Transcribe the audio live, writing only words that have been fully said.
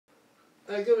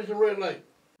Hey, give me some red light.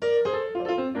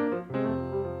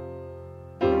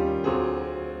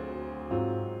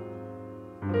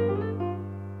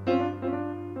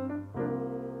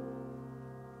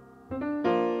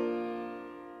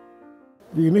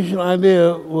 The initial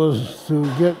idea was to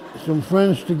get some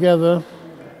friends together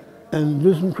and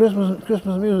do some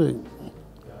Christmas music.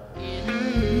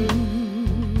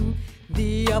 In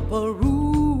the upper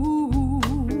room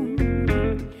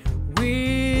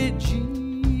with Jesus.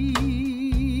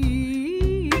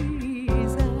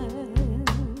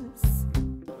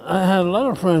 I had a lot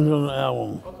of friends on the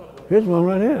album. Here's one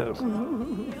right here.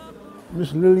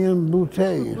 Miss Lillian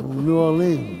Boutté from New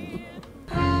Orleans.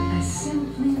 I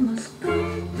simply must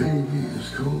go. Baby, it's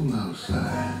cold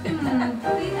outside. The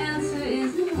answer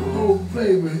is no. Oh,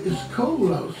 baby, it's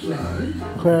cold outside.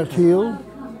 Clare Teal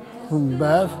from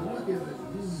Bath.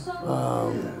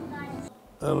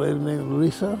 A lady named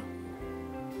Lisa,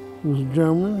 who's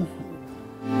German.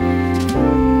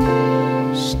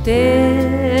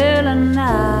 Stille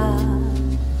Nacht,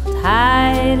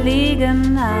 heilige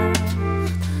Nacht,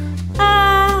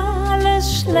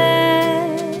 alles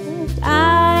schläft,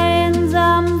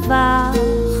 einsam wacht.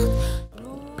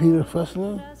 Peter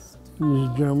Fessler, who's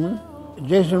German.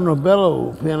 Jason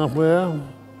Rebello, piano player.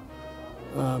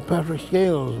 Patrick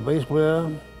Scales, bass player.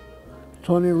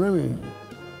 Tony Remy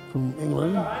from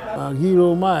England.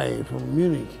 Guido May from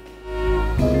Munich.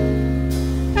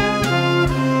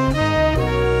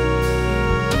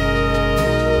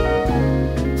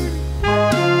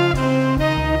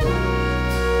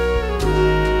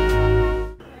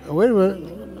 Wait a minute,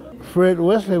 Fred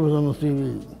Wesley was on the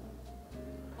CD.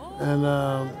 And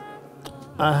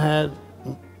I had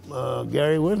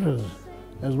Gary Winters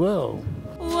as well.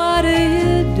 What are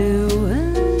you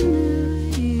doing?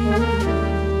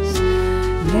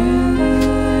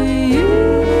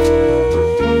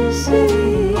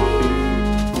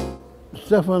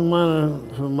 Stefan Miner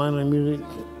from Miner Music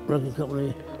Record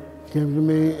Company came to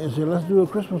me and said, let's do a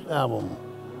Christmas album.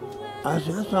 I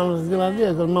said, that sounds like a good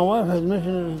idea, because my wife had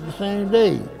mentioned it the same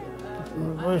day. It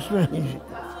was very strange.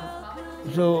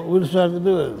 So we decided to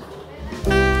do it.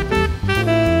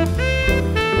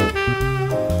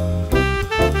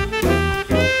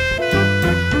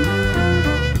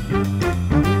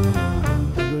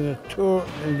 We're doing a tour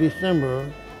in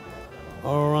December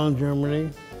all around Germany,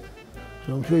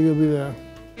 so I'm sure you'll be there.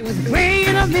 It was way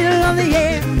in the middle of the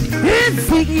year. It's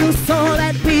like you saw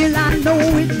that wheel. I know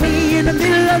it's way in the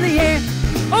middle of the year.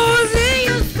 Oh, see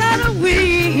you started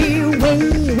way in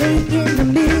the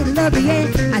middle of the year.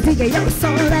 I think you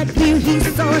saw that wheel. He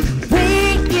saw it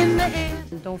way in the air.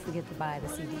 Don't forget to buy the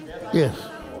CD. Yes,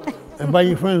 and buy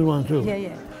your friends one too. Yeah,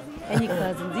 yeah. And your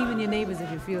cousins, even your neighbors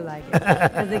if you feel like it.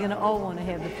 Because they're going to all want to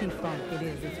have the P-Funk. It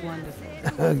is, it's wonderful.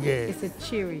 Okay. It's a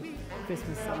cheery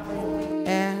Christmas song.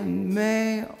 And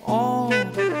may all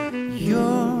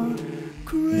your